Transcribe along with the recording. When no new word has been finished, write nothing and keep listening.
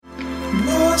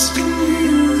Lost in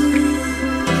you,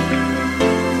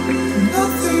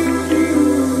 nothing new.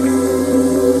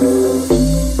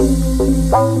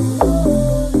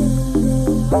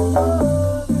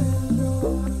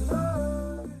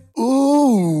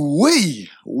 Ooh-wee!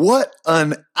 What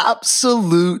an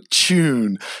absolute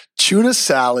tune. Tuna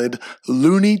Salad,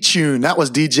 Looney Tune. That was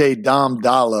DJ Dom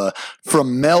Dalla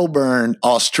from Melbourne,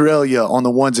 Australia on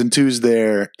the ones and twos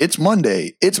there. It's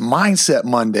Monday. It's Mindset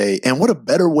Monday. And what a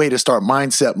better way to start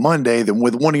Mindset Monday than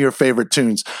with one of your favorite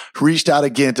tunes. Reached out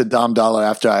again to Dom Dalla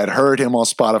after I had heard him on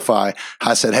Spotify.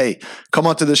 I said, hey, come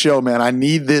on to the show, man. I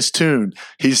need this tune.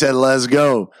 He said, let's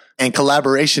go. And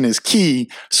collaboration is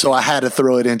key. So I had to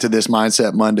throw it into this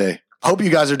Mindset Monday. I hope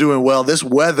you guys are doing well. This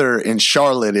weather in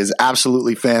Charlotte is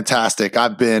absolutely fantastic.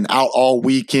 I've been out all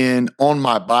weekend on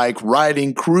my bike,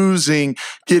 riding, cruising,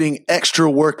 getting extra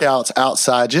workouts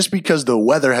outside just because the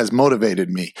weather has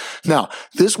motivated me. Now,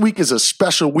 this week is a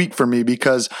special week for me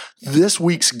because this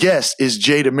week's guest is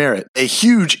Jay DeMerit, a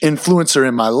huge influencer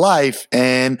in my life.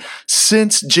 And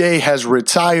since Jay has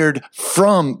retired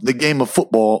from the game of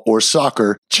football or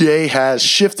soccer, Jay has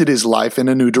shifted his life in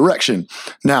a new direction.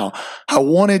 Now, I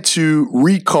wanted to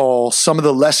recall some of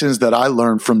the lessons that I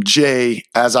learned from Jay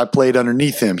as I played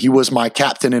underneath him. He was my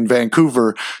captain in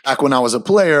Vancouver back when I was a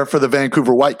player for the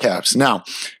Vancouver Whitecaps. Now,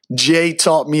 Jay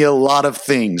taught me a lot of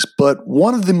things, but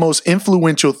one of the most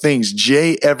influential things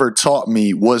Jay ever taught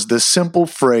me was the simple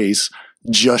phrase,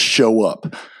 just show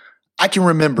up. I can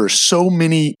remember so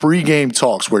many pregame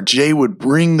talks where Jay would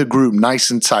bring the group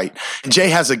nice and tight. Jay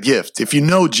has a gift. If you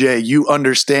know Jay, you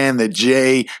understand that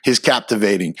Jay is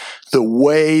captivating. The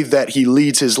way that he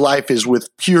leads his life is with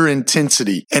pure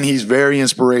intensity, and he's very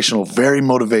inspirational, very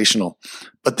motivational.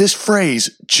 But this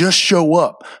phrase, just show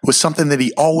up, was something that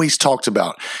he always talked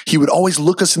about. He would always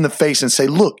look us in the face and say,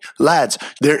 look, lads,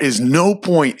 there is no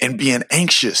point in being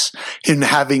anxious, in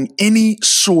having any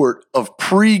sort of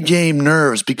pre-game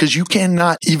nerves, because you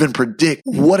cannot even predict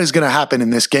what is going to happen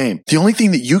in this game. The only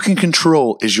thing that you can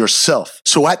control is yourself.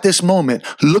 So at this moment,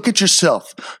 look at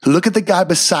yourself, look at the guy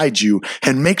beside you,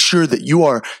 and make sure that you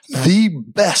are the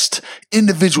best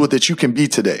individual that you can be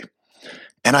today.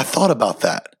 And I thought about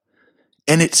that.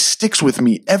 And it sticks with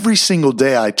me every single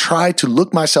day. I try to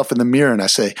look myself in the mirror and I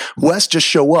say, Wes, just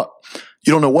show up.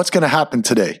 You don't know what's going to happen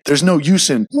today. There's no use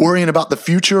in worrying about the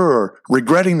future or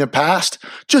regretting the past.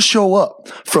 Just show up.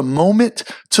 From moment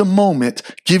to moment,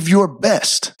 give your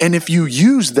best. And if you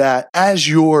use that as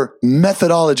your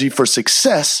methodology for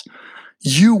success,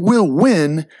 you will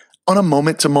win on a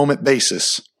moment-to-moment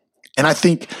basis. And I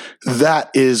think that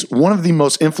is one of the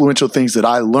most influential things that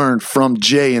I learned from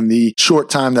Jay in the short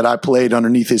time that I played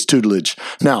underneath his tutelage.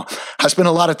 Now, I spent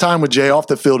a lot of time with Jay off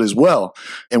the field as well,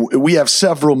 and we have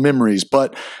several memories.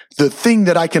 But the thing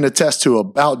that I can attest to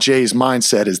about Jay's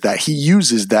mindset is that he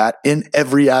uses that in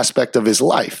every aspect of his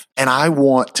life. And I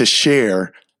want to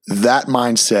share that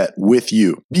mindset with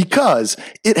you because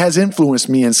it has influenced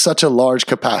me in such a large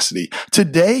capacity.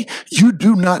 Today, you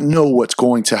do not know what's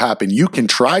going to happen. You can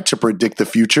try to predict the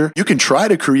future. You can try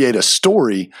to create a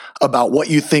story about what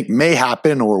you think may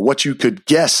happen or what you could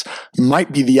guess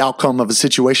might be the outcome of a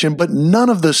situation, but none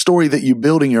of the story that you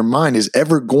build in your mind is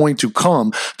ever going to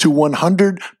come to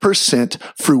 100%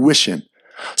 fruition.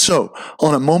 So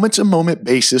on a moment-to-moment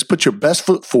basis, put your best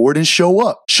foot forward and show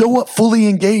up. Show up fully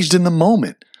engaged in the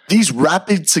moment. These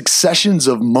rapid successions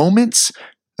of moments,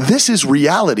 this is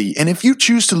reality. And if you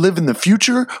choose to live in the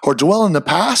future or dwell in the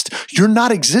past, you're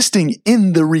not existing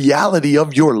in the reality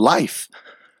of your life.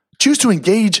 Choose to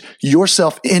engage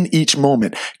yourself in each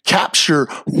moment. Capture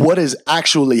what is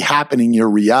actually happening in your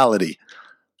reality.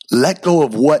 Let go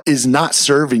of what is not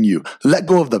serving you. Let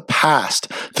go of the past,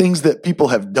 things that people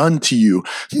have done to you,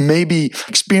 maybe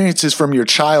experiences from your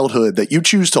childhood that you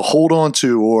choose to hold on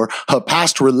to, or a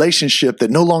past relationship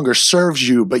that no longer serves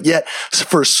you, but yet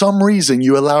for some reason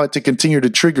you allow it to continue to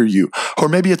trigger you. Or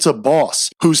maybe it's a boss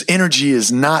whose energy is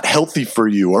not healthy for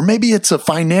you, or maybe it's a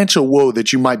financial woe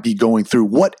that you might be going through.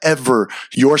 Whatever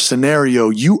your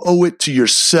scenario, you owe it to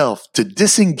yourself to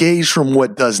disengage from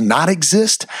what does not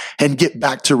exist and get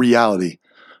back to reality.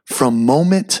 From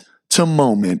moment to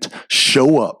moment,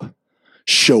 show up,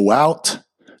 show out,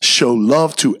 show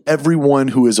love to everyone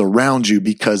who is around you,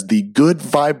 because the good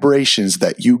vibrations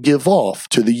that you give off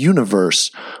to the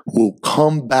universe will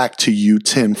come back to you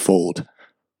tenfold.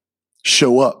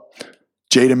 Show up.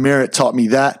 Jay DeMerit taught me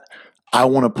that. I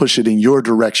want to push it in your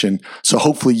direction. So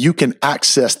hopefully you can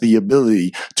access the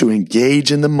ability to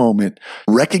engage in the moment,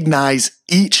 recognize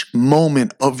each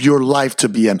moment of your life to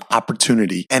be an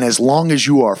opportunity. And as long as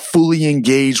you are fully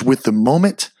engaged with the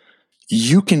moment,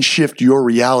 you can shift your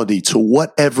reality to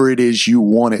whatever it is you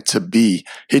want it to be.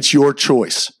 It's your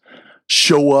choice.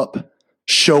 Show up,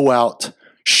 show out,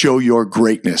 show your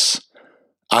greatness.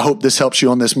 I hope this helps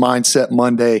you on this Mindset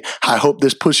Monday. I hope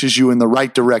this pushes you in the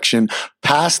right direction.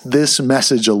 Pass this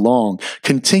message along.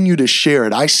 Continue to share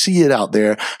it. I see it out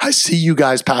there. I see you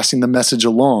guys passing the message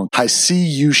along. I see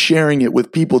you sharing it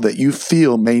with people that you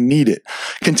feel may need it.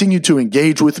 Continue to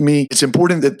engage with me. It's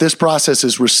important that this process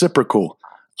is reciprocal.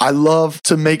 I love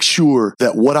to make sure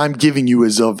that what I'm giving you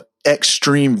is of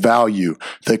extreme value.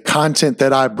 The content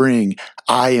that I bring,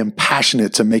 I am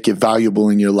passionate to make it valuable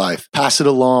in your life. Pass it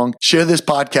along. Share this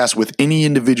podcast with any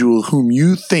individual whom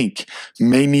you think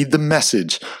may need the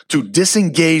message to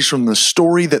disengage from the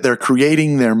story that they're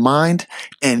creating in their mind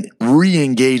and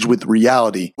re-engage with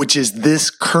reality, which is this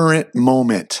current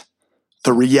moment.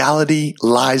 The reality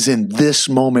lies in this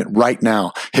moment right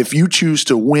now. If you choose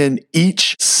to win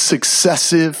each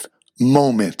successive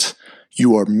moment,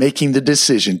 you are making the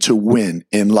decision to win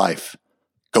in life.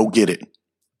 Go get it.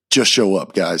 Just show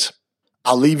up, guys.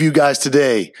 I'll leave you guys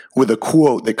today with a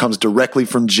quote that comes directly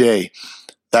from Jay.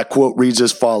 That quote reads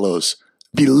as follows: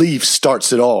 "Belief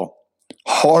starts it all.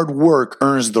 Hard work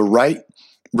earns the right.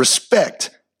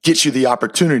 Respect gets you the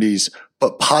opportunities,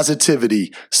 but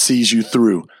positivity sees you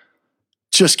through."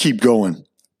 Just keep going.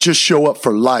 Just show up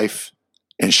for life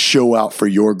and show out for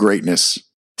your greatness.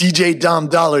 DJ Dom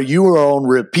Dollar, you are on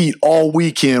repeat all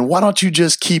weekend. Why don't you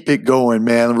just keep it going,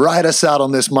 man? Ride us out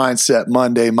on this Mindset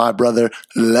Monday, my brother.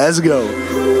 Let's go.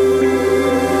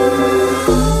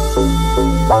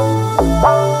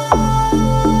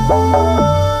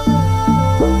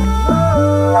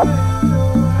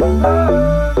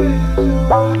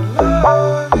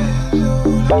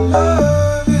 Oh,